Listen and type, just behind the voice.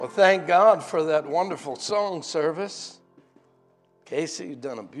Well, thank God for that wonderful song service. Casey, you've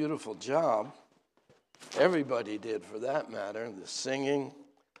done a beautiful job. Everybody did, for that matter. The singing.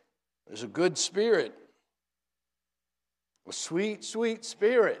 There's a good spirit. A sweet, sweet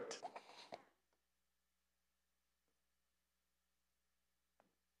spirit.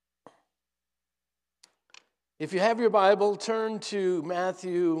 If you have your Bible, turn to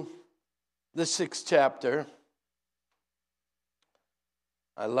Matthew, the 6th chapter.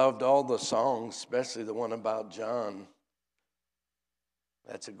 I loved all the songs, especially the one about John.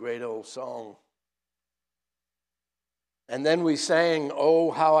 That's a great old song. And then we sang,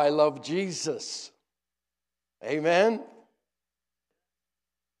 "Oh, How I Love Jesus." Amen?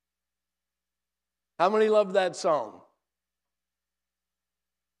 How many love that song?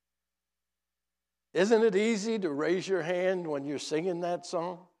 Isn't it easy to raise your hand when you're singing that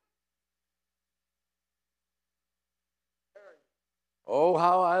song? Oh,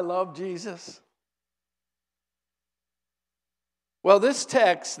 how I love Jesus. Well, this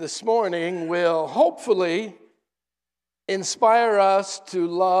text this morning will hopefully inspire us to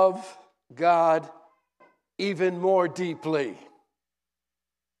love God even more deeply.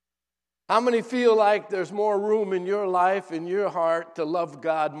 How many feel like there's more room in your life, in your heart, to love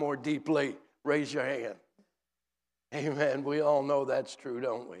God more deeply? Raise your hand. Amen. We all know that's true,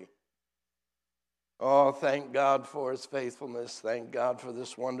 don't we? Oh, thank God for His faithfulness. Thank God for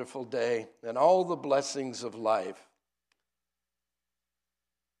this wonderful day and all the blessings of life.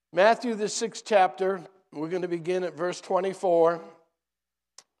 Matthew, the 6th chapter, we're going to begin at verse 24.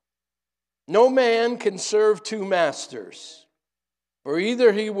 No man can serve two masters, for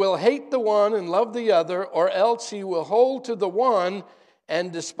either he will hate the one and love the other, or else he will hold to the one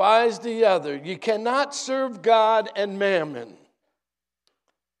and despise the other. You cannot serve God and mammon.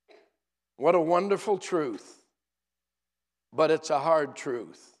 What a wonderful truth, but it's a hard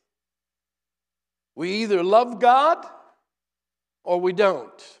truth. We either love God or we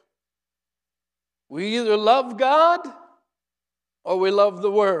don't. We either love God or we love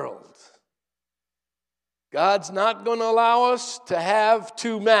the world. God's not going to allow us to have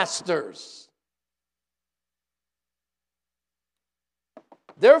two masters.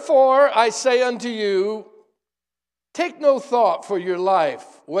 Therefore, I say unto you, take no thought for your life,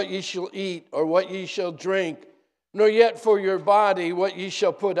 what ye shall eat, or what ye shall drink, nor yet for your body, what ye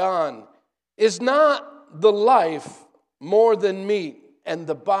shall put on. Is not the life more than meat, and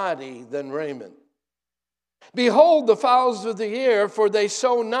the body than raiment? Behold the fowls of the air, for they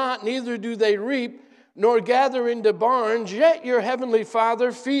sow not, neither do they reap, nor gather into barns, yet your heavenly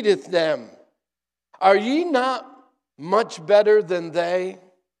Father feedeth them. Are ye not much better than they?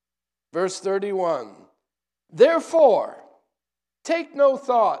 Verse 31. Therefore, take no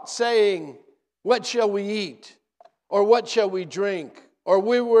thought, saying, what shall we eat? Or what shall we drink? Or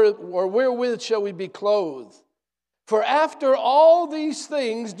wherewith shall we be clothed? For after all these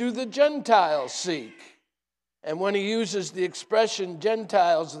things do the Gentiles seek. And when he uses the expression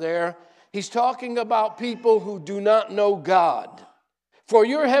Gentiles there, he's talking about people who do not know God. For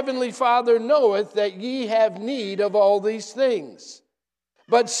your heavenly Father knoweth that ye have need of all these things.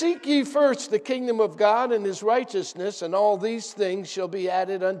 But seek ye first the kingdom of God and His righteousness, and all these things shall be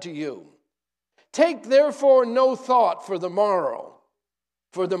added unto you. Take therefore no thought for the morrow,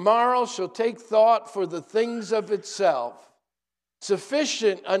 for the morrow shall take thought for the things of itself.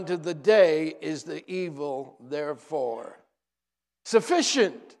 Sufficient unto the day is the evil therefore.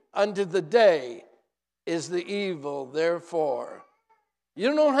 Sufficient unto the day is the evil therefore.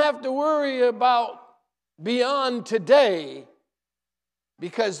 You don't have to worry about beyond today,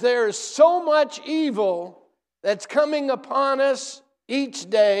 because there is so much evil that's coming upon us each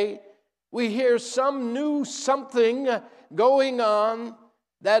day. We hear some new something going on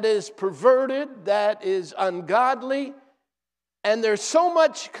that is perverted, that is ungodly, and there's so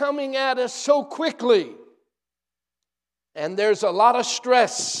much coming at us so quickly. And there's a lot of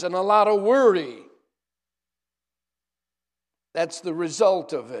stress and a lot of worry. That's the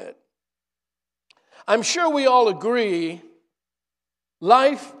result of it. I'm sure we all agree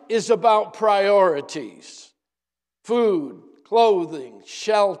life is about priorities. Food, clothing,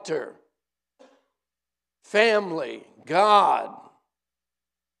 shelter, family, God,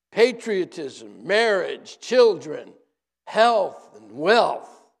 patriotism, marriage, children, health, and wealth.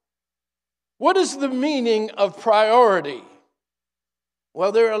 What is the meaning of priority?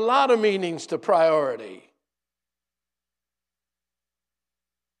 Well, there are a lot of meanings to priority.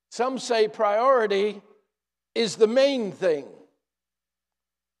 Some say priority is the main thing,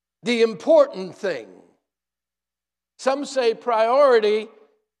 the important thing. Some say priority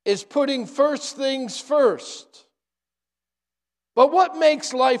is putting first things first. But what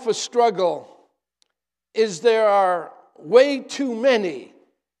makes life a struggle is there are way too many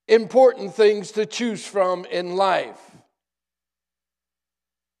important things to choose from in life.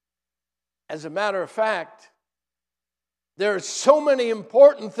 As a matter of fact, there are so many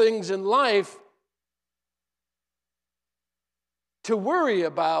important things in life to worry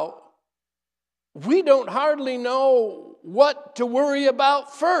about, we don't hardly know what to worry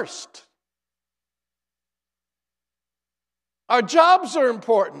about first. Our jobs are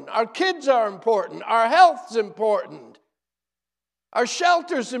important. Our kids are important. Our health's important. Our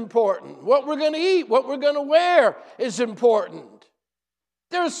shelter's important. What we're going to eat, what we're going to wear is important.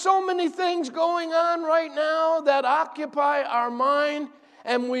 There are so many things going on right now that occupy our mind,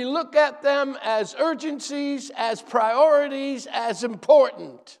 and we look at them as urgencies, as priorities, as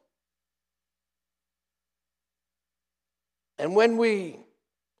important. And when we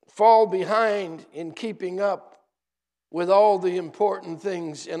fall behind in keeping up with all the important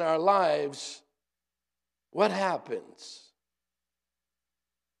things in our lives, what happens?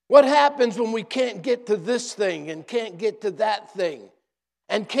 What happens when we can't get to this thing and can't get to that thing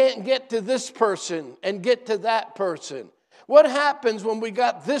and can't get to this person and get to that person? What happens when we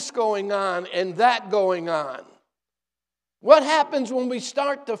got this going on and that going on? What happens when we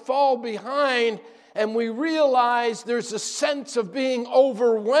start to fall behind and we realize there's a sense of being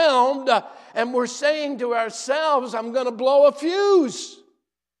overwhelmed, and we're saying to ourselves, I'm going to blow a fuse?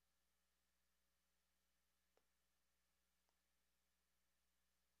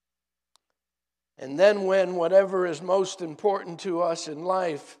 And then when whatever is most important to us in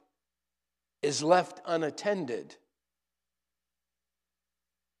life is left unattended,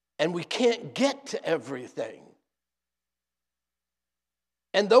 and we can't get to everything,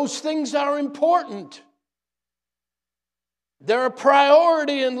 and those things are important. They're a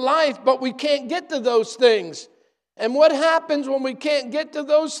priority in life, but we can't get to those things. And what happens when we can't get to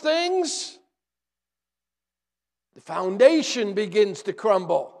those things? The foundation begins to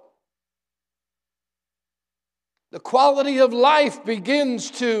crumble. The quality of life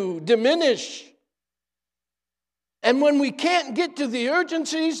begins to diminish. And when we can't get to the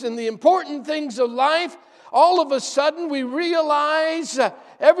urgencies and the important things of life, all of a sudden we realize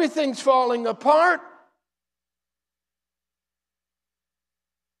everything's falling apart.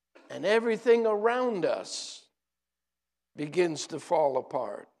 And everything around us begins to fall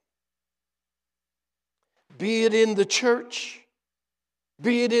apart. Be it in the church,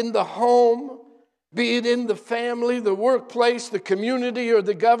 be it in the home, be it in the family, the workplace, the community, or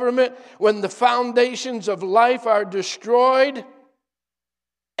the government, when the foundations of life are destroyed,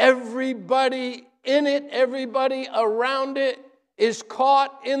 everybody in it, everybody around it is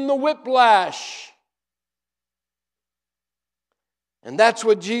caught in the whiplash. And that's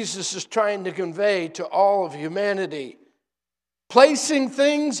what Jesus is trying to convey to all of humanity. Placing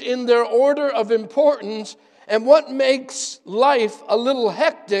things in their order of importance, and what makes life a little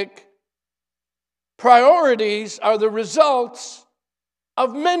hectic, priorities are the results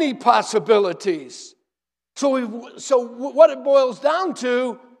of many possibilities. So what it boils down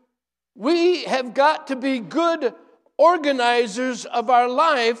to, we have got to be good organizers of our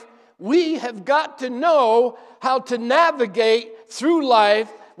life. We have got to know how to navigate through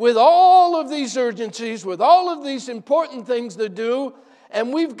life with all of these urgencies, with all of these important things to do,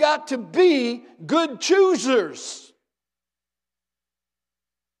 and we've got to be good choosers.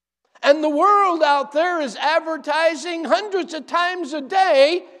 And the world out there is advertising hundreds of times a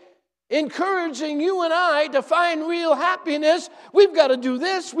day, encouraging you and I to find real happiness. We've got to do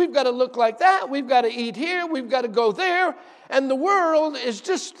this, we've got to look like that, we've got to eat here, we've got to go there, and the world is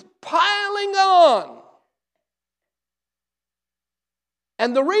just piling on.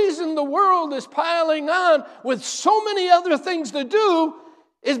 And the reason the world is piling on with so many other things to do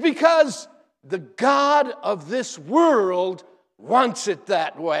is because the God of this world wants it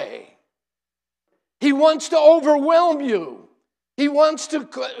that way. He wants to overwhelm you. He wants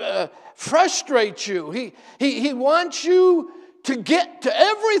to frustrate you. He wants you to get to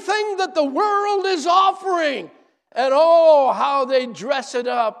everything that the world is offering. And oh, how they dress it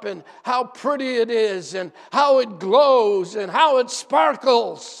up, and how pretty it is, and how it glows, and how it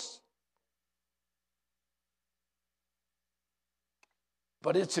sparkles.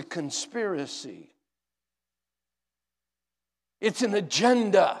 But it's a conspiracy. It's an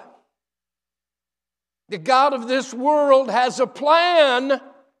agenda. The God of this world has a plan,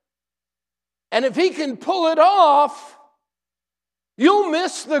 and if he can pull it off, you'll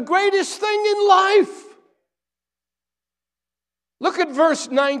miss the greatest thing in life. Look at verse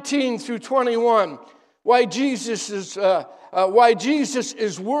 19 through 21. Why Jesus is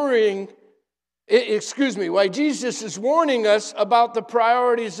worrying why Jesus is warning us about the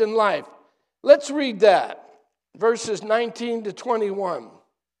priorities in life. Let's read that, verses 19 to 21.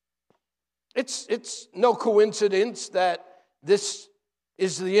 It's no coincidence that this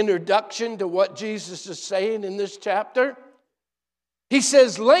is the introduction to what Jesus is saying in this chapter. He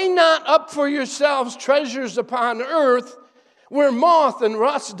says, "Lay not up for yourselves treasures upon earth, where moth and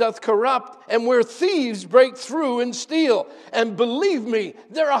rust doth corrupt, and where thieves break through and steal." And believe me,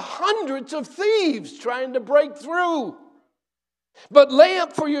 there are hundreds of thieves trying to break through. "But lay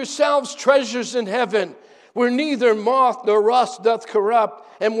up for yourselves treasures in heaven, where neither moth nor rust doth corrupt,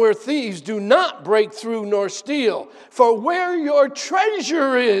 and where thieves do not break through nor steal. For where your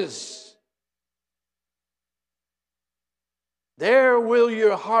treasure is, there will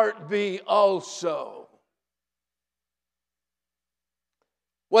your heart be also."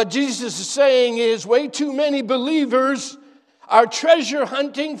 What Jesus is saying is way too many believers are treasure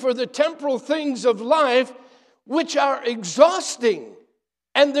hunting for the temporal things of life, which are exhausting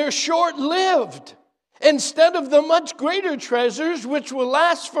and they're short-lived, instead of the much greater treasures which will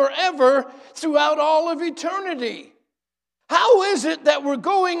last forever throughout all of eternity. How is it that we're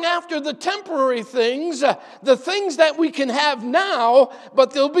going after the temporary things, the things that we can have now,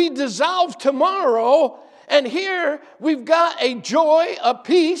 but they'll be dissolved tomorrow? And here we've got a joy, a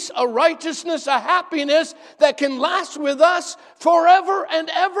peace, a righteousness, a happiness that can last with us forever and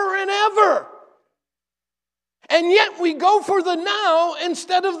ever and ever. And yet we go for the now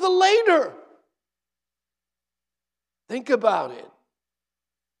instead of the later. Think about it.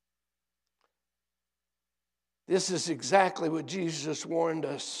 This is exactly what Jesus warned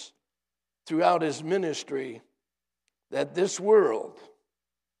us throughout his ministry, that this world,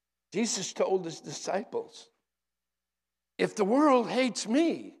 Jesus told his disciples, if the world hates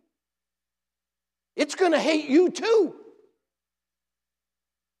me, it's going to hate you too.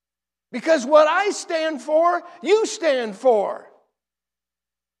 Because what I stand for, you stand for.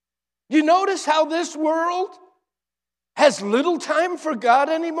 You notice how this world has little time for God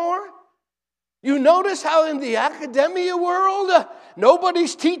anymore? You notice how in the academia world,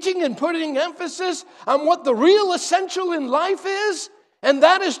 nobody's teaching and putting emphasis on what the real essential in life is, and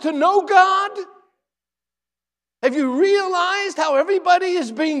that is to know God? Have you realized how everybody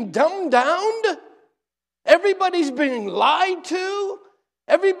is being dumbed down? Everybody's being lied to.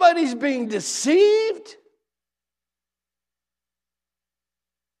 Everybody's being deceived.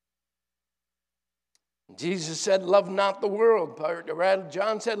 Jesus said, "Love not the world."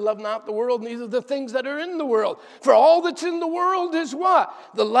 John said, "Love not the world, neither the things that are in the world. For all that's in the world is what?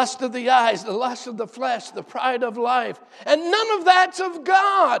 The lust of the eyes, the lust of the flesh, the pride of life. And none of that's of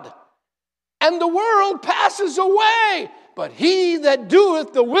God. And the world passes away, but he that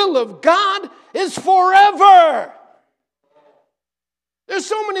doeth the will of God is forever." There's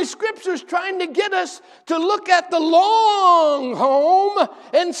so many scriptures trying to get us to look at the long home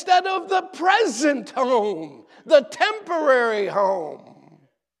instead of the present home, the temporary home.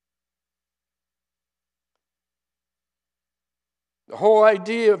 The whole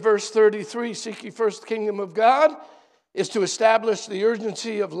idea of verse 33, "Seek ye first the kingdom of God," is to establish the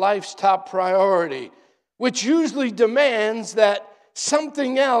urgency of life's top priority, which usually demands that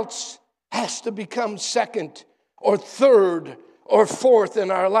something else has to become second or third or fourth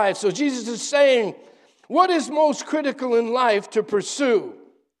in our life. So Jesus is saying, what is most critical in life to pursue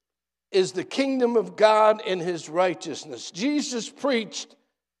is the kingdom of God and his righteousness. Jesus preached,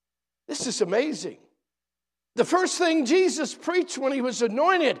 this is amazing. The first thing Jesus preached when he was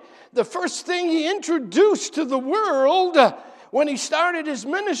anointed, the first thing he introduced to the world when he started his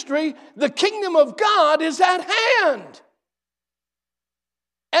ministry, the kingdom of God is at hand.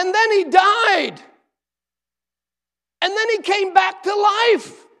 And then he died. And then he came back to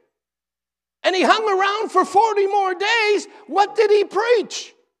life. And he hung around for 40 more days. What did he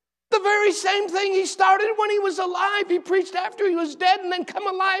preach? The very same thing he started when he was alive. He preached after he was dead and then come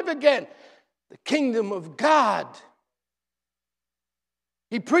alive again. The kingdom of God.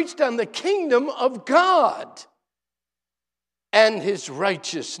 He preached on the kingdom of God and his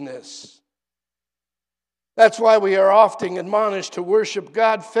righteousness. That's why we are often admonished to worship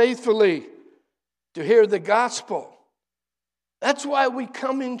God faithfully, to hear the gospel. That's why we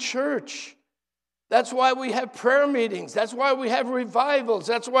come in church. That's why we have prayer meetings. That's why we have revivals.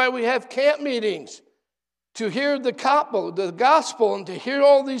 That's why we have camp meetings. To hear the gospel and to hear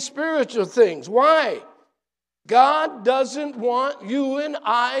all these spiritual things. Why? God doesn't want you and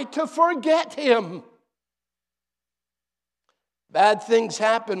I to forget him. Bad things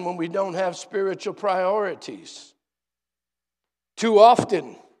happen when we don't have spiritual priorities. Too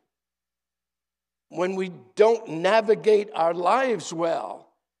often, when we don't navigate our lives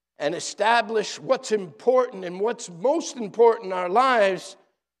well and establish what's important and what's most important in our lives,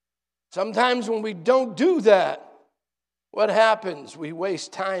 sometimes when we don't do that, what happens? We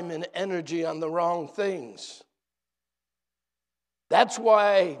waste time and energy on the wrong things. That's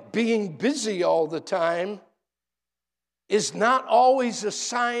why being busy all the time is not always a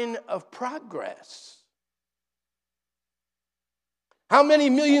sign of progress. How many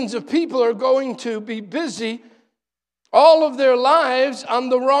millions of people are going to be busy all of their lives on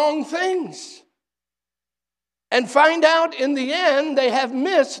the wrong things and find out in the end they have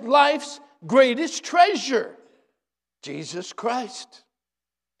missed life's greatest treasure, Jesus Christ?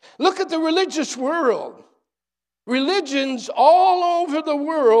 Look at the religious world. Religions all over the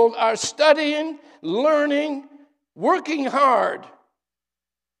world are studying, learning, working hard.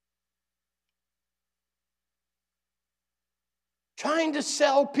 Trying to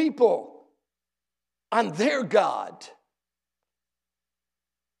sell people on their God.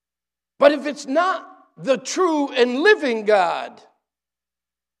 But if it's not the true and living God,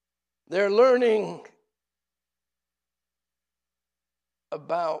 they're learning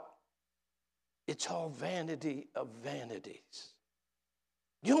about it's all vanity of vanities.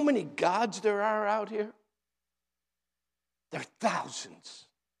 You know how many gods there are out here? There are thousands.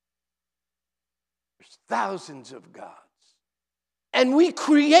 There's thousands of gods. And we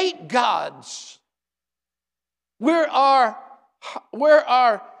create gods where our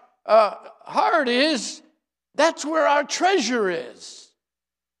heart is, that's where our treasure is.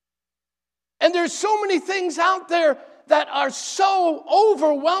 And there's so many things out there that are so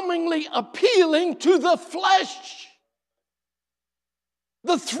overwhelmingly appealing to the flesh.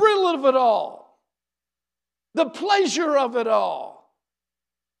 The thrill of it all. The pleasure of it all.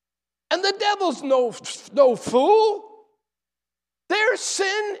 And the devil's no fool. There's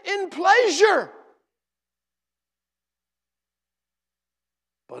sin in pleasure.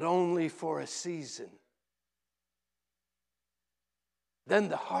 But only for a season. Then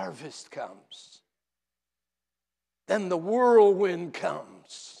the harvest comes. Then the whirlwind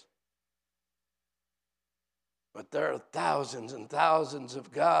comes. But there are thousands and thousands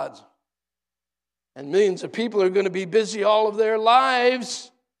of gods. And millions of people are going to be busy all of their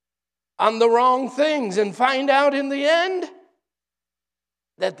lives on the wrong things and find out in the end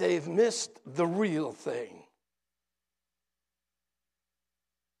that they've missed the real thing.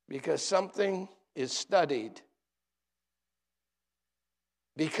 Because something is studied.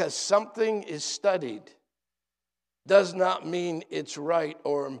 Because something is studied does not mean it's right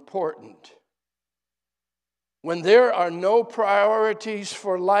or important. When there are no priorities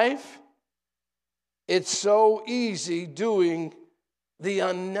for life, it's so easy doing the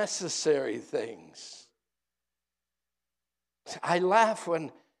unnecessary things. I laugh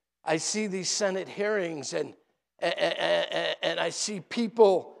when I see these Senate hearings and I see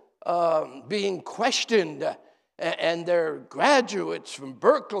people being questioned, and they're graduates from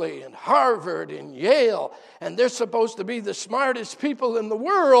Berkeley and Harvard and Yale, and they're supposed to be the smartest people in the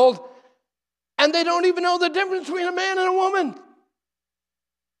world, and they don't even know the difference between a man and a woman.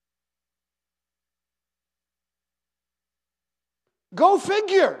 Go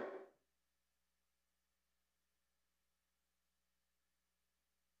figure.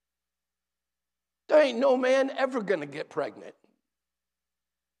 There ain't no man ever going to get pregnant.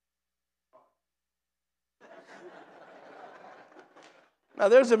 Now,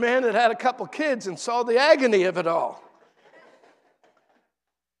 there's a man that had a couple kids and saw the agony of it all.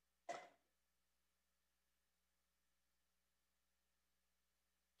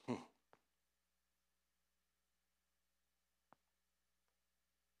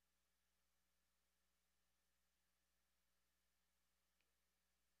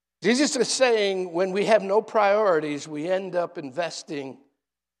 Jesus is saying when we have no priorities, we end up investing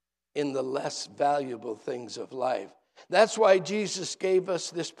in the less valuable things of life. That's why Jesus gave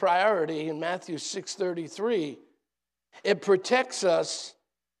us this priority in Matthew 6:33. It protects us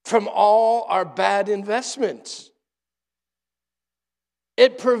from all our bad investments.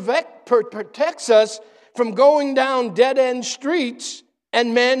 It protects us from going down dead-end streets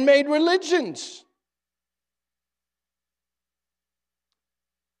and man-made religions.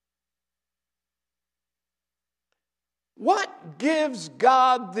 What gives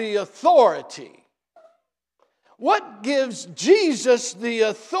God the authority? What gives Jesus the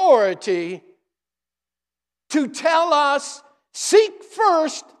authority to tell us, seek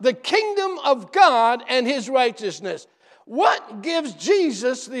first the kingdom of God and his righteousness? What gives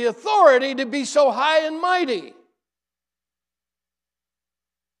Jesus the authority to be so high and mighty?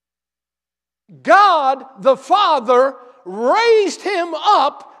 God the Father raised him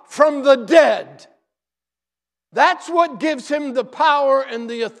up from the dead. That's what gives him the power and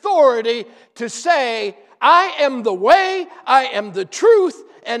the authority to say, I am the way, I am the truth,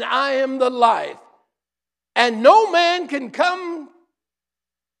 and I am the life. And no man can come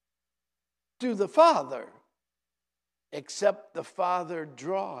to the Father except the Father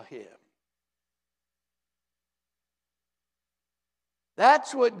draw him.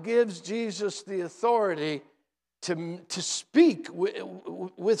 That's what gives Jesus the authority to speak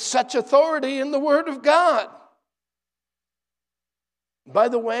with such authority in the Word of God. By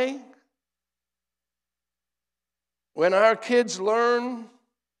the way, when our kids learn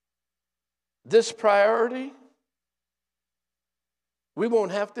this priority, we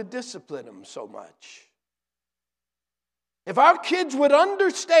won't have to discipline them so much. If our kids would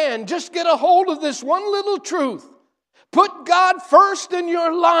understand, just get a hold of this one little truth. Put God first in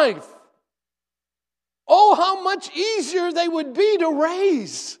your life. Oh, how much easier they would be to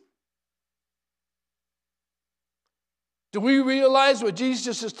raise. Do we realize what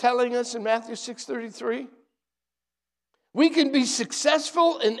Jesus is telling us in Matthew 6:33? We can be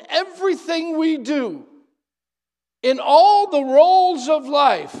successful in everything we do, in all the roles of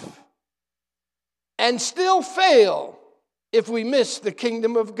life, and still fail if we miss the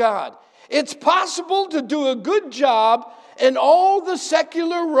kingdom of God. It's possible to do a good job in all the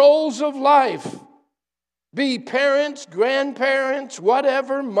secular roles of life. Be parents, grandparents,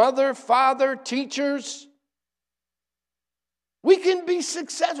 whatever, mother, father, teachers. We can be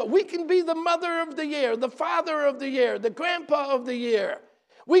successful. We can be the mother of the year, the father of the year, the grandpa of the year.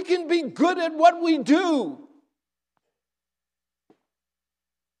 We can be good at what we do.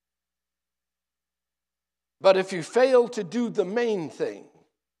 But if you fail to do the main thing,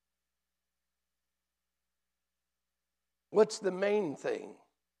 what's the main thing?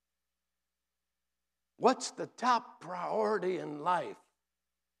 What's the top priority in life?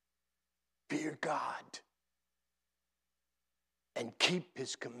 Fear God and keep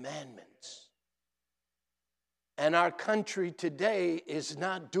His commandments. And our country today is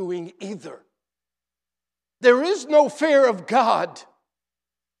not doing either. There is no fear of God.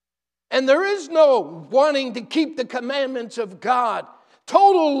 And there is no wanting to keep the commandments of God.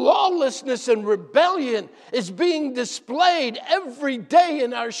 Total lawlessness and rebellion is being displayed every day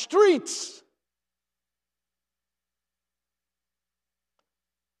in our streets.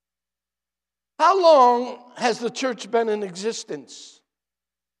 How long has the church been in existence?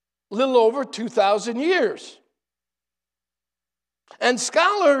 A little over 2,000 years. And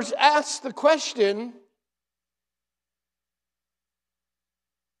scholars ask the question,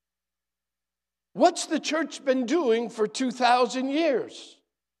 what's the church been doing for 2,000 years?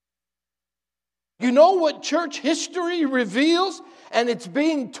 You know what church history reveals, and it's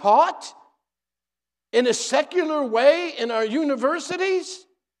being taught in a secular way in our universities?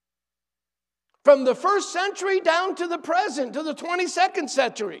 From the first century down to the present, to the 22nd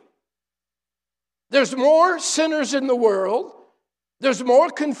century. There's more sinners in the world. There's more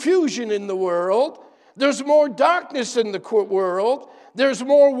confusion in the world. There's more darkness in the world. There's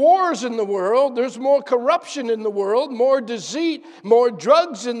more wars in the world. There's more corruption in the world, more deceit, more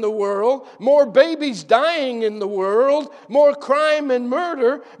drugs in the world, more babies dying in the world, more crime and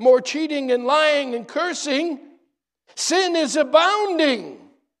murder, more cheating and lying and cursing. Sin is abounding.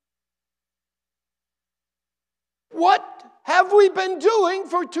 What have we been doing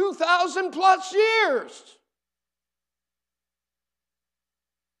for 2,000 plus years?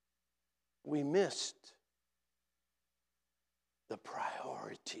 We missed the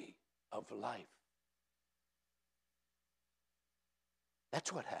priority of life.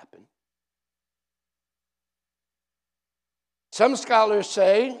 That's what happened. Some scholars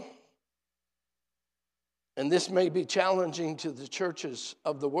say, and this may be challenging to the churches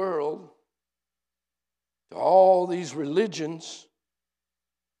of the world, to all these religions,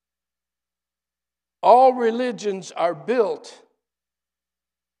 all religions are built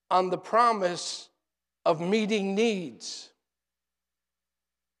on the promise of meeting needs.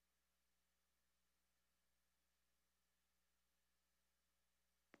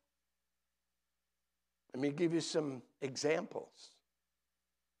 Let me give you some examples.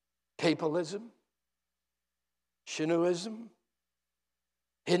 Papalism, Shintoism,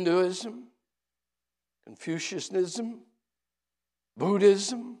 Hinduism, Confucianism,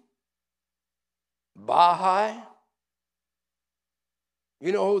 Buddhism, Baha'i.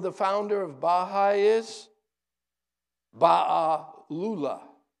 You know who the founder of Baha'i is? Ba'alullah.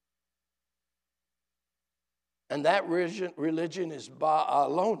 And that religion is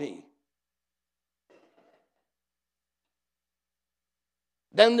Ba'aloni.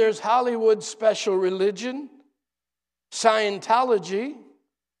 Then there's Hollywood's special religion, Scientology.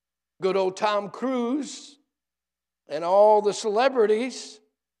 Good old Tom Cruise and all the celebrities,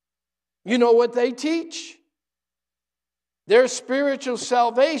 you know what they teach? Their spiritual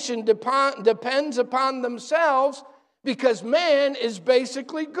salvation depends upon themselves because man is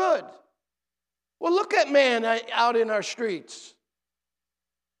basically good. Well, look at man out in our streets.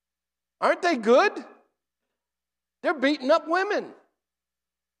 Aren't they good? They're beating up women.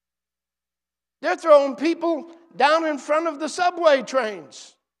 They're throwing people down in front of the subway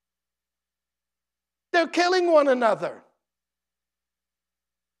trains. They're killing one another.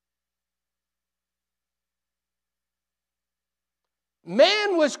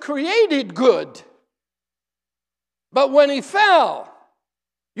 Man was created good. But when he fell,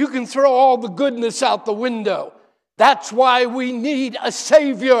 you can throw all the goodness out the window. That's why we need a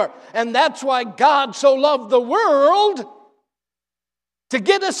Savior. And that's why God so loved the world, to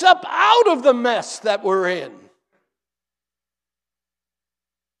get us up out of the mess that we're in.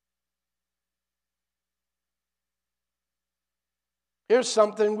 Here's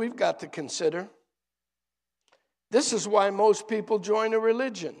something we've got to consider. This is why most people join a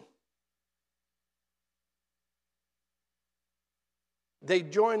religion. They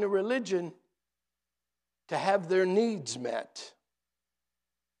join a religion to have their needs met.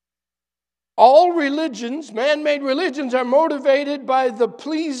 All religions, man-made religions, are motivated by the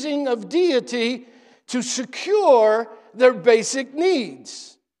pleasing of deity to secure their basic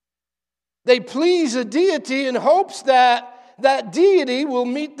needs. They please a deity in hopes that that deity will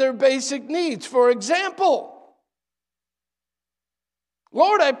meet their basic needs. For example,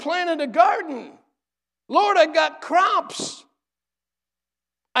 Lord, I planted a garden. Lord, I got crops.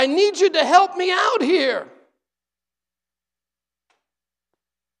 I need you to help me out here.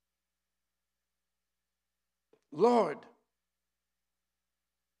 Lord,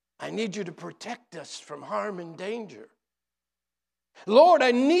 I need you to protect us from harm and danger. Lord,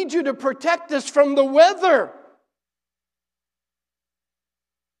 I need you to protect us from the weather.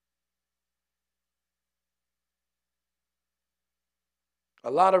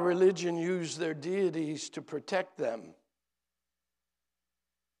 A lot of religion use their deities to protect them.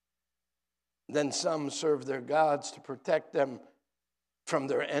 Then some serve their gods to protect them from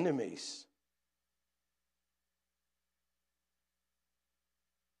their enemies.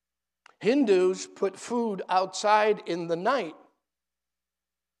 Hindus put food outside in the night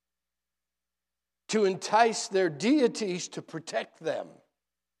to entice their deities to protect them.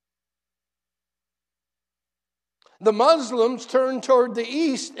 The Muslims turn toward the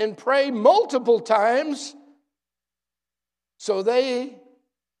east and pray multiple times so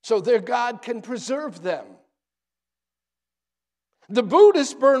their God can preserve them. The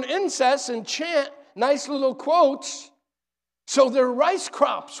Buddhists burn incense and chant nice little quotes so their rice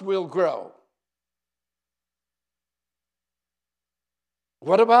crops will grow.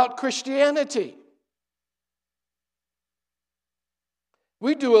 What about Christianity?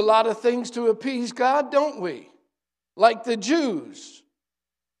 We do a lot of things to appease God, don't we? Like the Jews,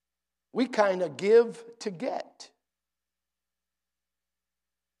 we kind of give to get.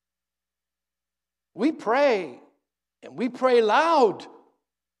 We pray, and we pray loud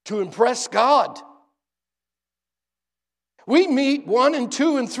to impress God. We meet 1 and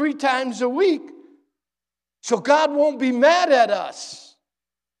 2 and 3 times a week, so God won't be mad at us.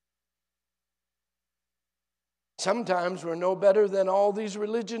 Sometimes we're no better than all these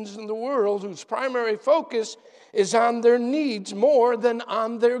religions in the world whose primary focus is on their needs more than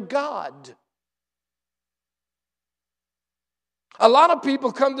on their God. A lot of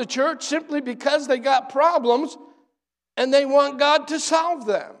people come to church simply because they got problems and they want God to solve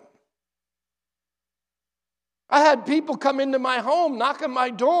them. I had people come into my home, knock on my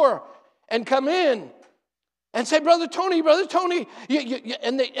door, and come in and say, Brother Tony,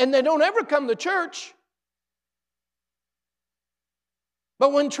 and they don't ever come to church.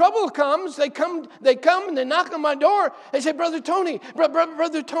 But when trouble comes, they come and they knock on my door. They say, Brother Tony,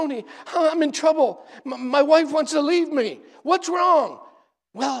 Brother Tony, I'm in trouble. My wife wants to leave me. What's wrong?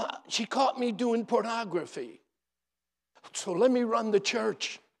 Well, she caught me doing pornography. So let me run the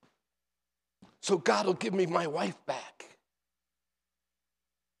church so God will give me my wife back.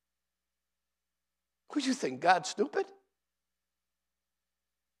 What do you think, God's stupid?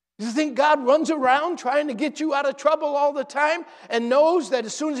 You think God runs around trying to get you out of trouble all the time and knows that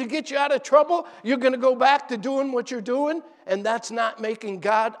as soon as he gets you out of trouble, you're going to go back to doing what you're doing? And that's not making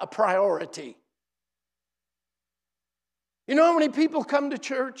God a priority. You know how many people come to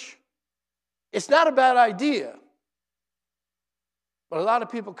church? It's not a bad idea. But a lot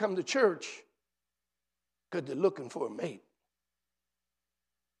of people come to church because they're looking for a mate.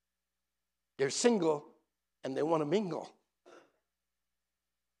 They're single and they want to mingle.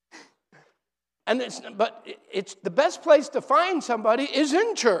 But it's the best place to find somebody is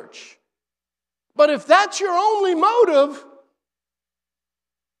in church. But if that's your only motive,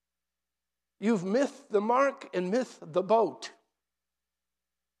 you've missed the mark and missed the boat.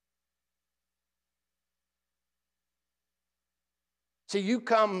 See, you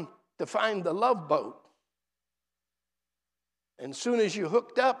come to find the love boat. And as soon as you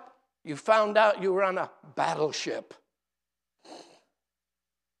hooked up, you found out you were on a battleship.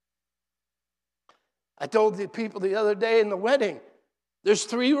 I told the people the other day in the wedding, there's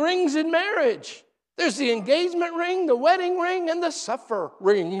 3 rings in marriage. There's the engagement ring, the wedding ring, and the suffer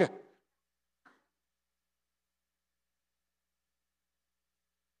ring.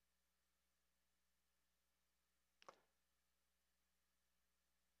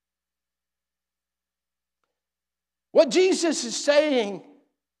 What Jesus is saying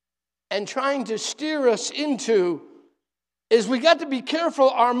and trying to steer us into is we got to be careful.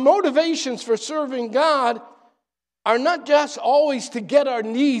 Our motivations for serving God are not just always to get our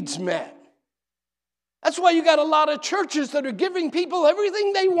needs met. That's why you got a lot of churches that are giving people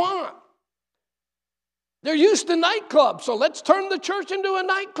everything they want. They're used to nightclubs, so let's turn the church into a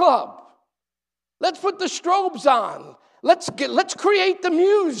nightclub. Let's put the strobes on. Let's create the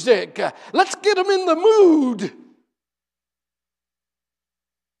music. Let's get them in the mood.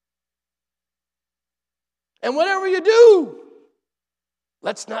 And whatever you do,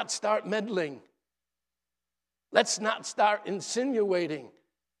 let's not start meddling. Let's not start insinuating.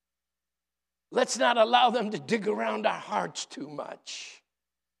 Let's not allow them to dig around our hearts too much.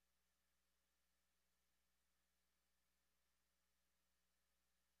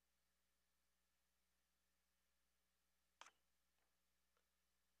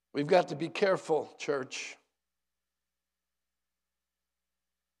 We've got to be careful, church,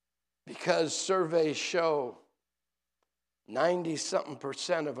 because surveys show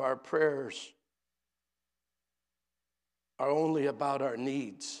 90-something% of our prayers are only about our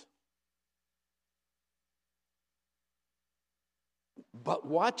needs. But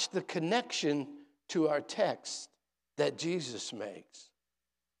watch the connection to our text that Jesus makes.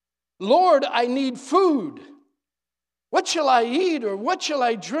 Lord, I need food. What shall I eat or what shall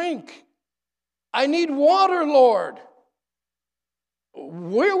I drink? I need water, Lord.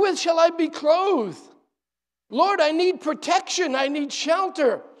 Wherewith shall I be clothed? Lord, I need protection. I need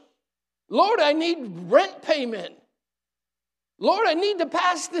shelter. Lord, I need rent payment. Lord, I need to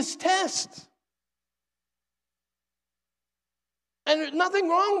pass this test. And there's nothing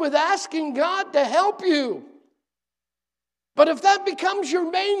wrong with asking God to help you. But if that becomes your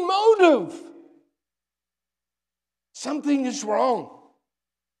main motive, something is wrong.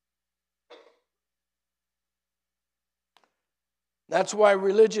 That's why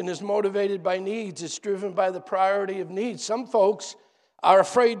religion is motivated by needs. It's driven by the priority of needs. Some folks are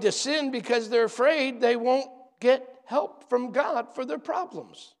afraid to sin because they're afraid they won't get help from God for their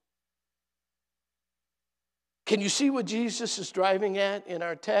problems. Can you see what Jesus is driving at in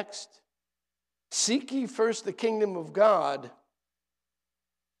our text? Seek ye first the kingdom of God,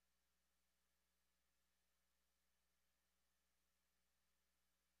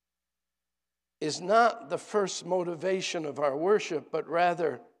 is not the first motivation of our worship, but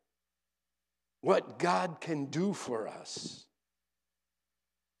rather what God can do for us.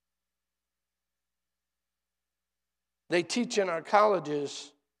 They teach in our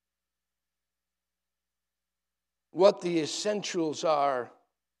colleges what the essentials are,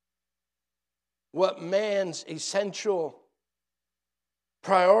 what man's essential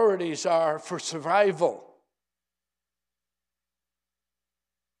priorities are for survival.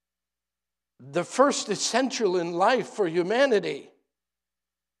 The first essential in life for humanity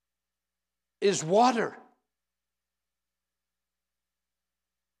is water.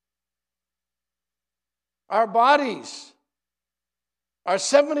 Our bodies are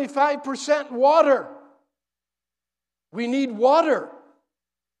 75% water. We need water.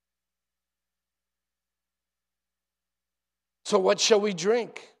 So what shall we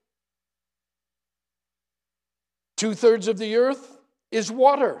drink? 2/3 of the earth is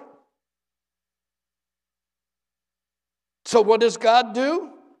water. So what does God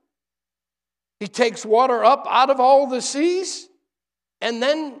do? He takes water up out of all the seas and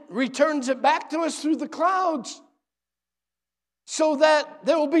then returns it back to us through the clouds so that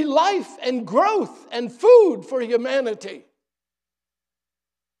there will be life and growth and food for humanity.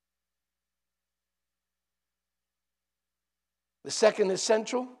 The second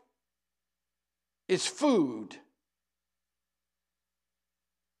essential is food.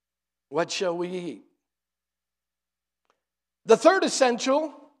 What shall we eat? The third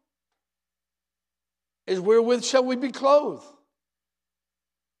essential is wherewith shall we be clothed?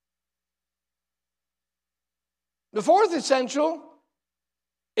 The fourth essential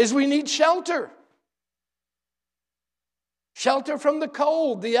is we need shelter. Shelter from the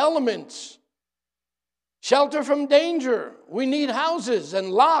cold, the elements. Shelter from danger. We need houses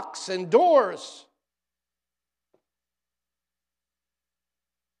and locks and doors.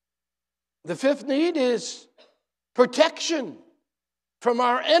 The fifth need is protection from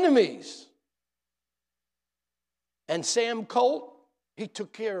our enemies. And Sam Colt, he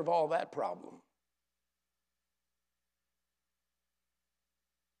took care of all that problem.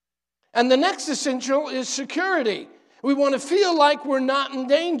 And the next essential is security. We want to feel like we're not in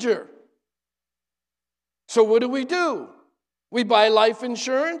danger. So what do? We buy life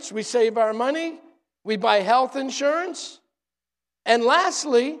insurance, we save our money, we buy health insurance. And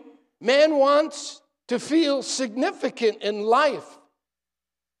lastly, man wants to feel significant in life.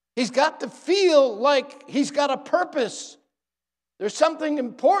 He's got to feel like he's got a purpose. There's something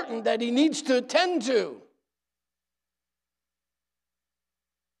important that he needs to attend to.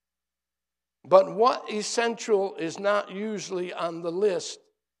 But what essential is not usually on the list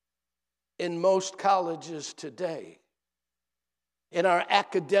in most colleges today, in our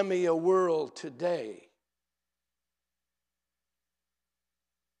academia world today?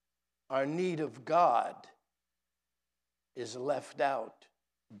 Our need of God is left out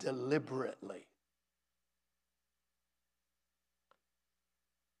deliberately.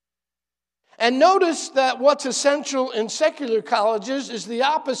 And notice that what's essential in secular colleges is the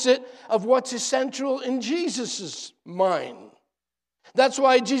opposite of what's essential in Jesus' mind. That's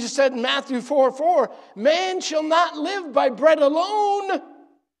why Jesus said in Matthew 4:4, man shall not live by bread alone,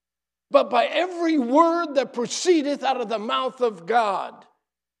 but by every word that proceedeth out of the mouth of God.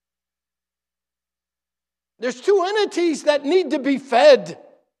 There's two entities that need to be fed: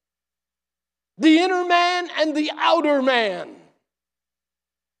 the inner man and the outer man.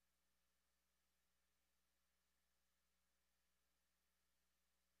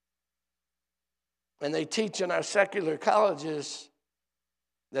 And they teach in our secular colleges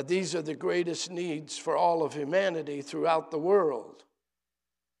that these are the greatest needs for all of humanity throughout the world.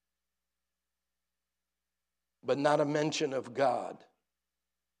 But not a mention of God.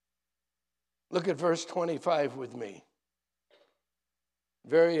 Look at verse 25 with me.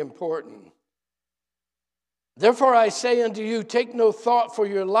 Very important. Therefore I say unto you, take no thought for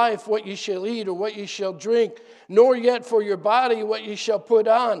your life, what ye shall eat or what ye shall drink, nor yet for your body what ye shall put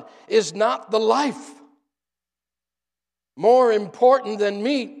on. Is not the life more important than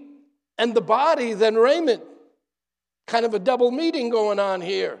meat, and the body than raiment? Kind of a double meaning going on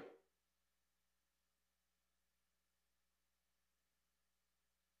here.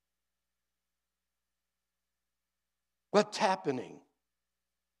 What's happening?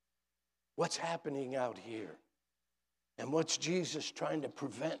 What's happening out here? And what's Jesus trying to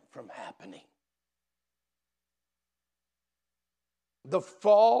prevent from happening? The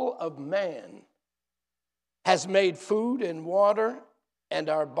fall of man has made food and water and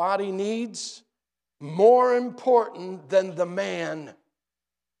our body needs more important than the man.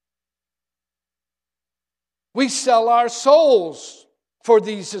 We sell our souls for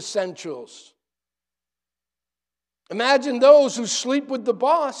these essentials. Imagine those who sleep with the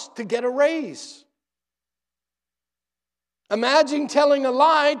boss to get a raise. Imagine telling a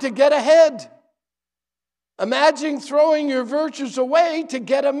lie to get ahead. Imagine throwing your virtues away to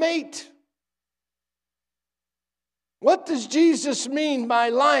get a mate. What does Jesus mean by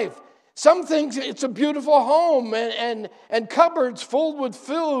life? Some things, it's a beautiful home and cupboards full with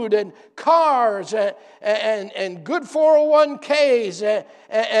food and cars and good 401ks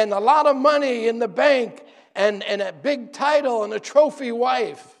and a lot of money in the bank and a big title and a trophy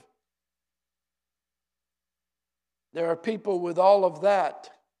wife. There are people with all of that,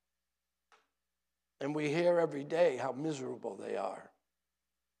 and we hear every day how miserable they are.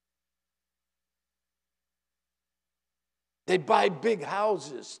 They buy big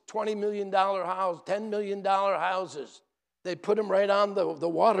houses, $20 million house, $10 million houses. They put them right on the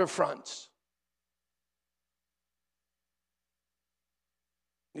waterfronts.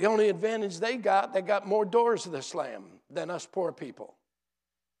 The only advantage they got more doors to slam than us poor people.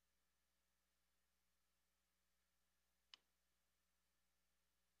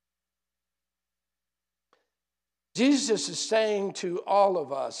 Jesus is saying to all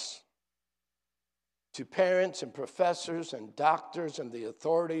of us, to parents and professors and doctors and the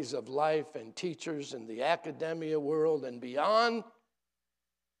authorities of life and teachers in the academia world and beyond,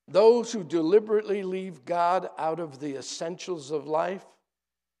 those who deliberately leave God out of the essentials of life,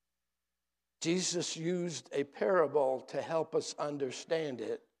 Jesus used a parable to help us understand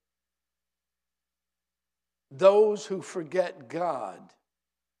it. Those who forget God,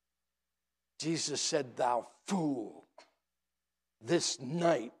 Jesus said, thou fool, this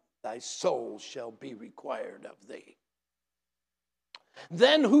night thy soul shall be required of thee.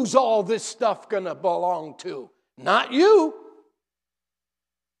 Then who's all this stuff going to belong to? Not you.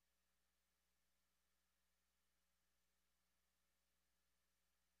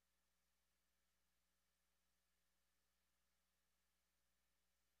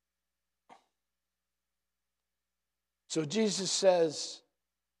 So Jesus says,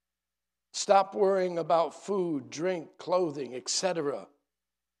 stop worrying about food, drink, clothing, etc.,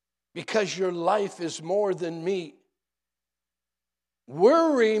 because your life is more than meat.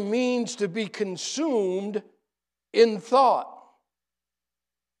 Worry means to be consumed in thought.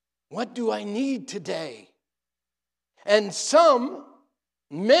 What do I need today? And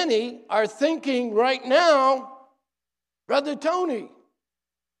many are thinking right now, Brother Tony,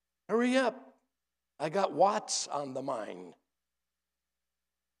 hurry up. I got watts on the mind.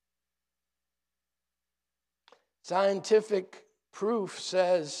 Scientific proof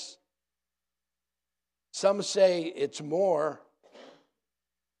says, some say it's more,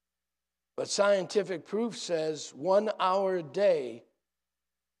 but scientific proof says 1 hour a day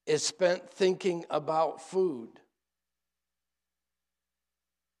is spent thinking about food.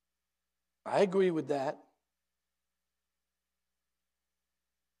 I agree with that.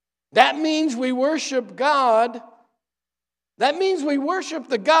 That means we worship God. That means we worship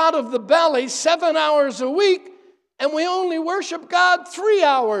the God of the belly 7 hours a week, and we only worship God 3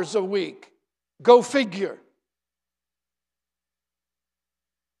 hours a week. Go figure.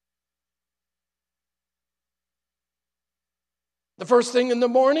 The first thing in the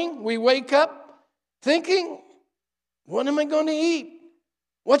morning, we wake up thinking, what am I going to eat?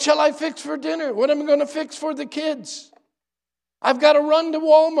 What shall I fix for dinner? What am I going to fix for the kids? I've got to run to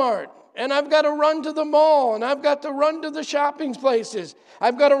Walmart, and I've got to run to the mall, and I've got to run to the shopping places.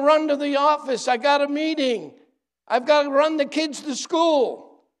 I've got to run to the office. I got a meeting. I've got to run the kids to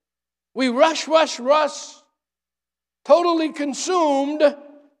school. We rush, totally consumed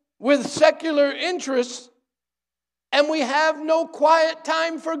with secular interests, and we have no quiet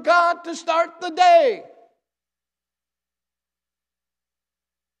time for God to start the day.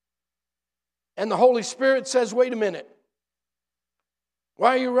 And the Holy Spirit says, wait a minute.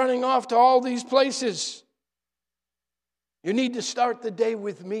 Why are you running off to all these places? You need to start the day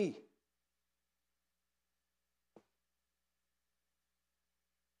with me.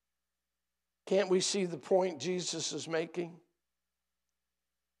 Can't we see the point Jesus is making?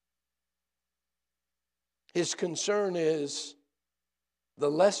 His concern is the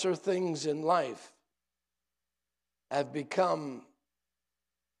lesser things in life have become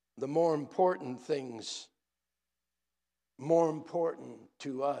the more important things, more important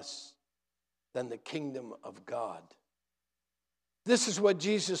to us than the kingdom of God. This is what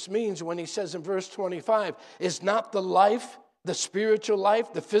Jesus means when he says in verse 25, is not the life, the spiritual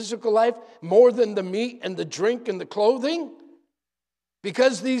life, the physical life, more than the meat and the drink and the clothing?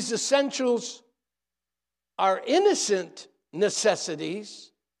 Because these essentials are innocent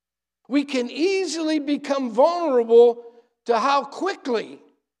necessities, we can easily become vulnerable to how quickly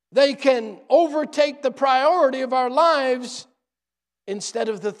they can overtake the priority of our lives instead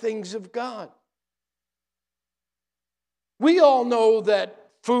of the things of God. We all know that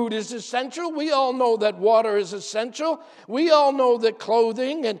food is essential. We all know that water is essential. We all know that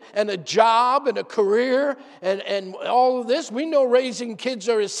clothing and a job and a career and all of this, we know raising kids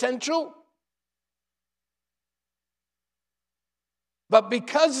are essential. But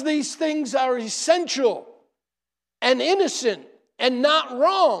because these things are essential and innocent and not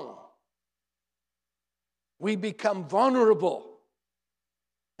wrong, we become vulnerable.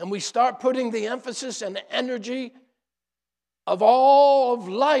 And we start putting the emphasis and energy of all of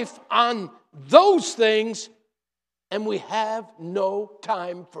life on those things, and we have no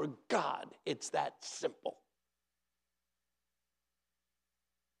time for God. It's that simple.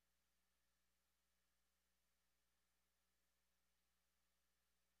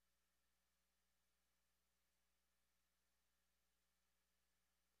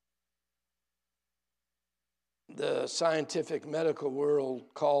 The scientific medical world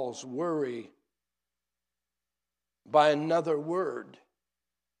calls worry by another word.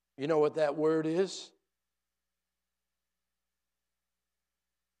 You know what that word is?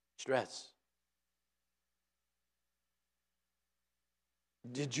 Stress.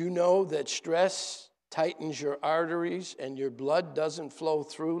 Did you know that stress tightens your arteries and your blood doesn't flow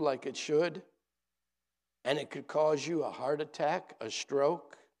through like it should? And it could cause you a heart attack, a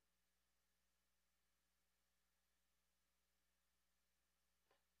stroke.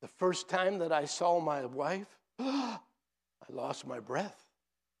 The first time that I saw my wife, I lost my breath.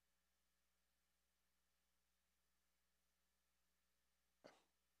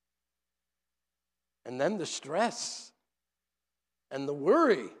 And then the stress and the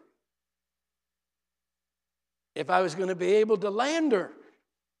worry. If I was going to be able to land her.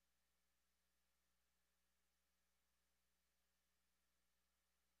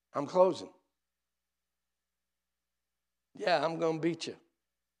 I'm closing. Yeah, I'm going to beat you.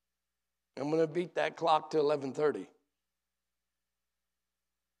 I'm going to beat that clock to 11:30.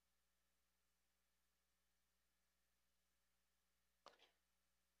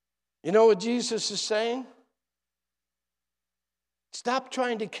 You know what Jesus is saying? Stop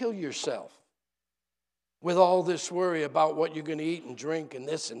trying to kill yourself with all this worry about what you're going to eat and drink and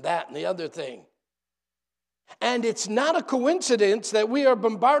this and that and the other thing. And it's not a coincidence that we are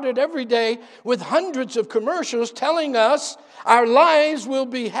bombarded every day with hundreds of commercials telling us our lives will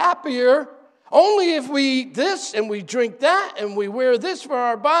be happier only if we eat this and we drink that and we wear this for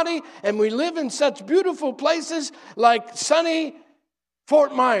our body and we live in such beautiful places like sunny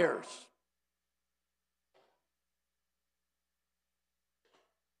Fort Myers.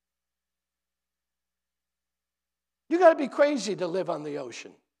 You got to be crazy to live on the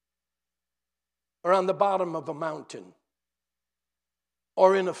ocean or on the bottom of a mountain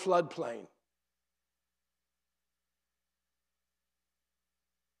or in a floodplain.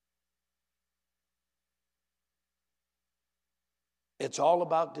 It's all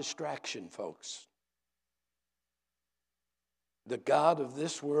about distraction, folks. The God of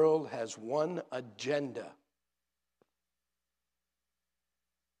this world has one agenda.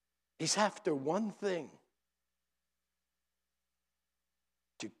 He's after one thing: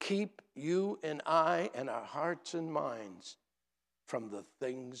 to keep you and I and our hearts and minds from the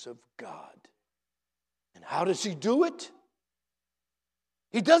things of God. And how does he do it?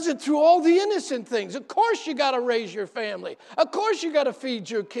 He does it through all the innocent things. Of course you got to raise your family. Of course you got to feed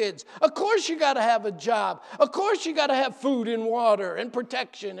your kids. Of course you got to have a job. Of course you got to have food and water and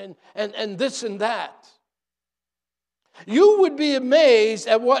protection and this and that. You would be amazed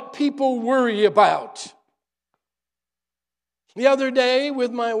at what people worry about. The other day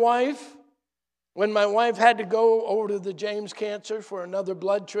with my wife, when my wife had to go over to the James Cancer for another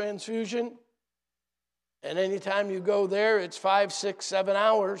blood transfusion, and anytime you go there, it's 5, 6, 7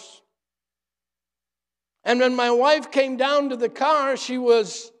 hours. And when my wife came down to the car, she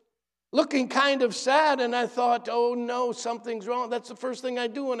was looking kind of sad, and I thought, oh no, something's wrong. That's the first thing I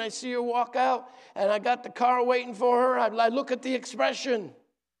do when I see her walk out, and I got the car waiting for her. I look at the expression,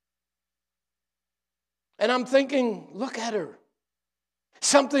 and I'm thinking, look at her.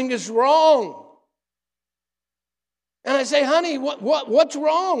 Something is wrong. And I say, honey, what's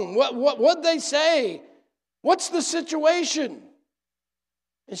wrong? What'd they say? What's the situation?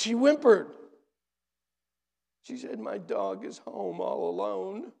 And she whimpered. She said, my dog is home all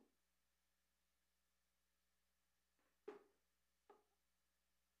alone.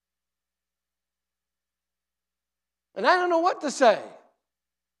 And I don't know what to say.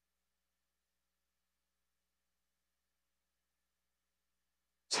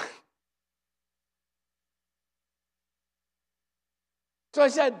 So I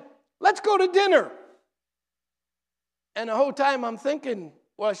said, let's go to dinner. And the whole time I'm thinking,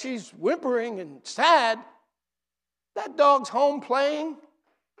 well, she's whimpering and sad. That dog's home playing,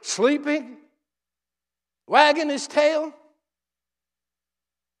 sleeping, wagging his tail.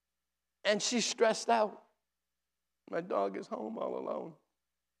 And she's stressed out. My dog is home all alone.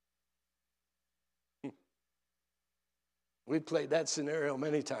 We've played that scenario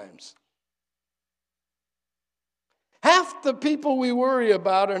many times. Half the people we worry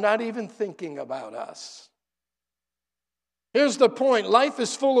about are not even thinking about us. Here's the point. Life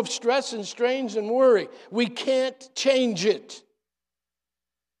is full of stress and strain and worry. We can't change it.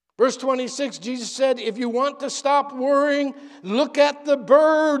 Verse 26, Jesus said, if you want to stop worrying, look at the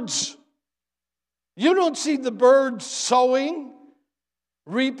birds. You don't see the birds sowing,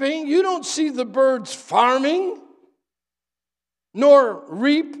 reaping. You don't see the birds farming, nor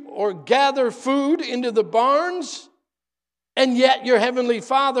reap or gather food into the barns, and yet your heavenly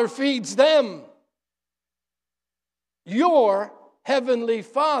Father feeds them. Your heavenly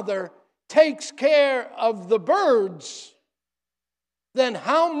Father takes care of the birds. Then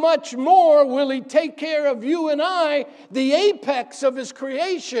how much more will he take care of you and I, the apex of his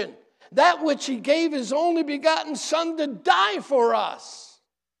creation, that which he gave his only begotten Son to die for us?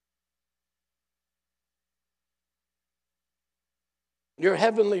 Your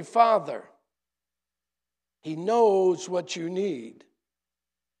heavenly Father, he knows what you need.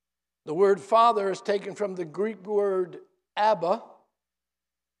 The word Father is taken from the Greek word Abba,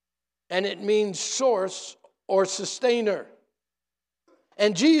 and it means source or sustainer.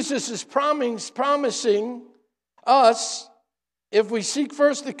 And Jesus is promising us, if we seek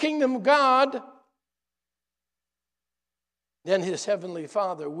first the kingdom of God then his heavenly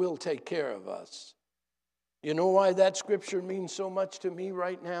Father will take care of us. You know why that scripture means so much to me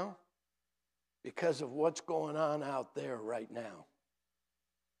right now? Because of what's going on out there right now.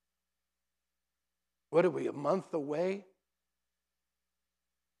 What are we, a month away?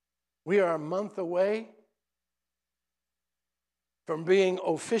 We are a month away from being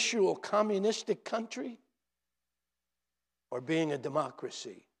official communistic country or being a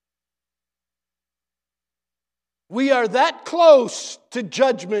democracy. We are that close to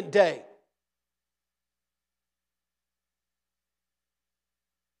Judgment Day.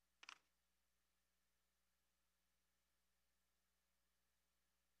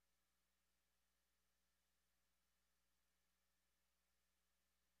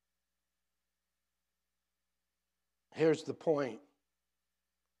 Here's the point.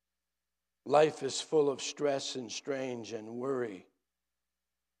 Life is full of stress and strain and worry,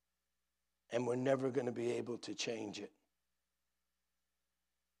 and we're never going to be able to change it.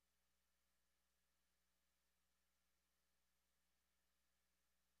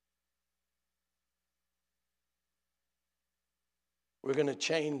 We're going to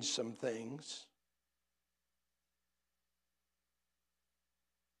change some things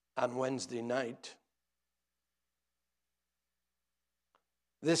on Wednesday night.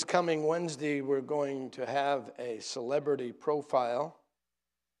 This coming Wednesday, we're going to have a celebrity profile.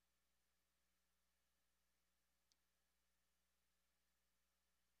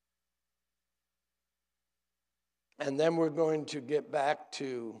 And then we're going to get back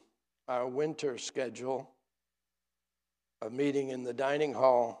to our winter schedule of meeting in the dining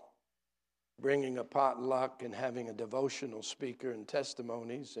hall, bringing a potluck and having a devotional speaker and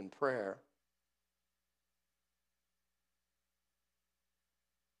testimonies and prayer.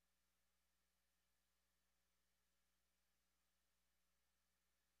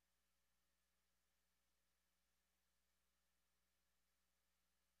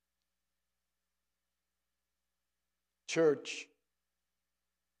 Church,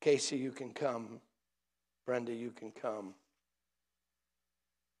 Casey, you can come. Brenda, you can come.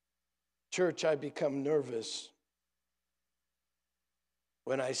 Church, I become nervous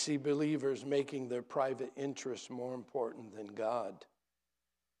when I see believers making their private interests more important than God.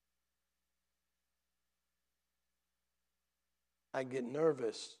 I get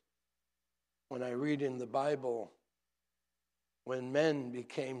nervous when I read in the Bible when men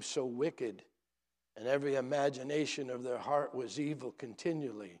became so wicked and every imagination of their heart was evil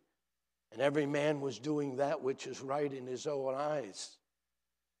continually, and every man was doing that which is right in his own eyes.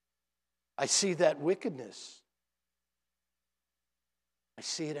 I see that wickedness. I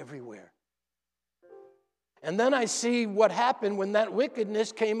see it everywhere. And then I see what happened when that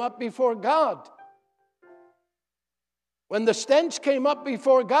wickedness came up before God. When the stench came up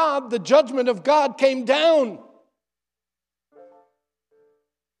before God, the judgment of God came down.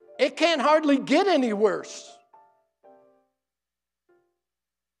 It can't hardly get any worse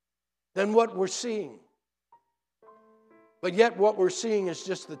than what we're seeing. But yet what we're seeing is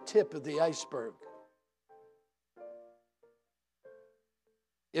just the tip of the iceberg.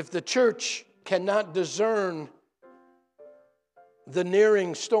 If the church cannot discern the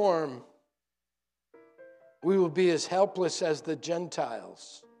nearing storm, we will be as helpless as the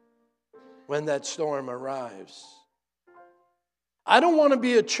Gentiles when that storm arrives. I don't want to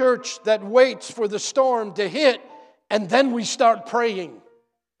be a church that waits for the storm to hit and then we start praying.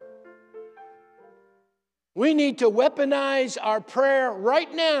 We need to weaponize our prayer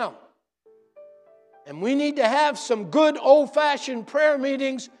right now. And we need to have some good old-fashioned prayer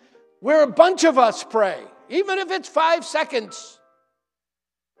meetings where a bunch of us pray, even if it's 5 seconds.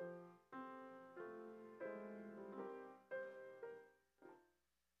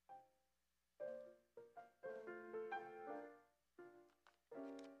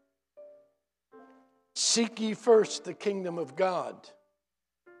 Seek ye first the kingdom of God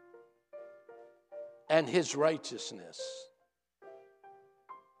and his righteousness.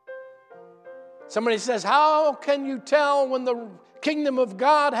 Somebody says, how can you tell when the kingdom of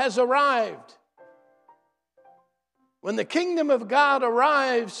God has arrived? When the kingdom of God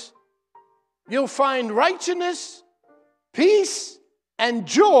arrives, you'll find righteousness, peace, and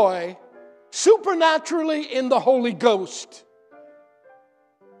joy supernaturally in the Holy Ghost.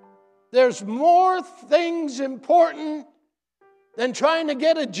 There's more things important than trying to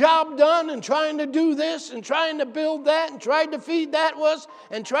get a job done and trying to do this and trying to build that and trying to feed that was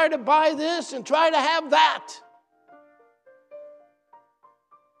and try to buy this and try to have that.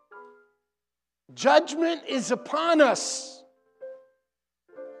 Judgment is upon us.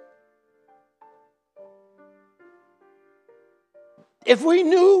 If we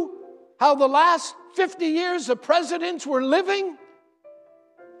knew how the last 50 years the presidents were living,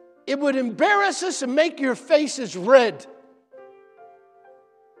 it would embarrass us and make your faces red.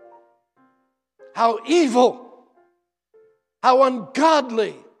 How evil, how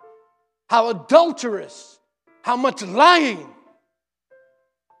ungodly, how adulterous, how much lying.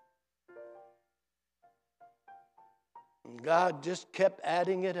 And God just kept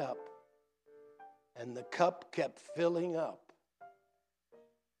adding it up. And the cup kept filling up.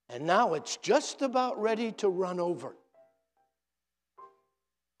 And now it's just about ready to run over.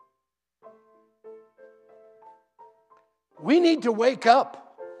 We need to wake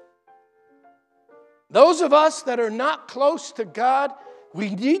up. Those of us that are not close to God,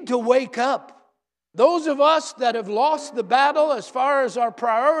 we need to wake up. Those of us that have lost the battle as far as our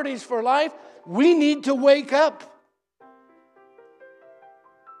priorities for life, we need to wake up.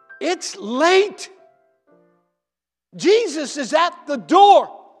 It's late. Jesus is at the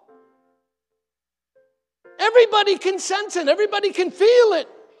door. Everybody can sense it. Everybody can feel it.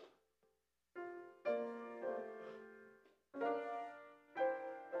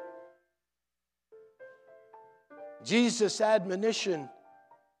 Jesus' admonition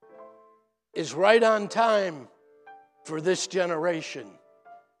is right on time for this generation.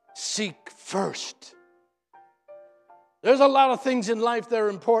 Seek first. There's a lot of things in life that are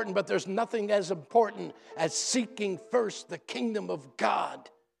important, but there's nothing as important as seeking first the kingdom of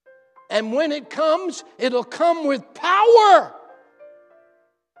God. And when it comes, it'll come with power.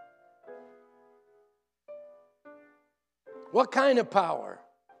 What kind of power?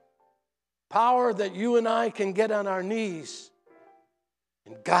 Power that you and I can get on our knees,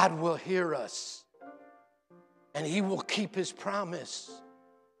 and God will hear us, and He will keep His promise.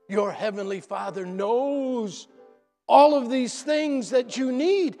 Your Heavenly Father knows all of these things that you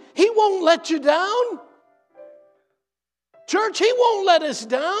need. He won't let you down. Church, He won't let us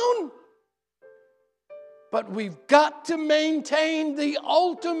down. But we've got to maintain the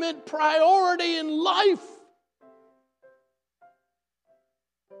ultimate priority in life.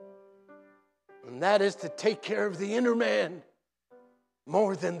 And that is to take care of the inner man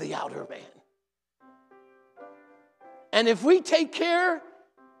more than the outer man. And if we take care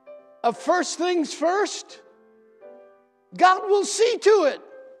of first things first, God will see to it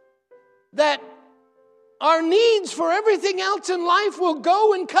that our needs for everything else in life will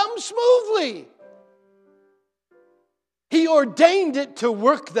go and come smoothly. He ordained it to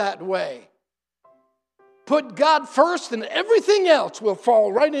work that way. Put God first and everything else will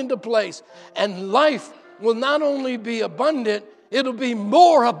fall right into place. And life will not only be abundant, it'll be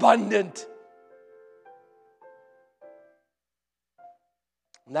more abundant.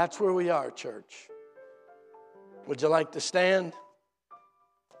 And that's where we are, church. Would you like to stand?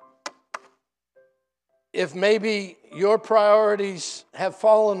 If maybe your priorities have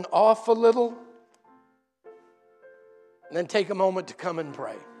fallen off a little, then take a moment to come and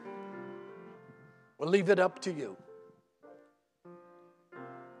pray. We'll leave it up to you.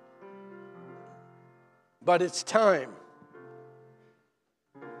 But it's time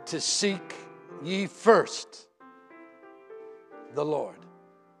to seek ye first the Lord.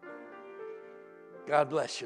 God bless you.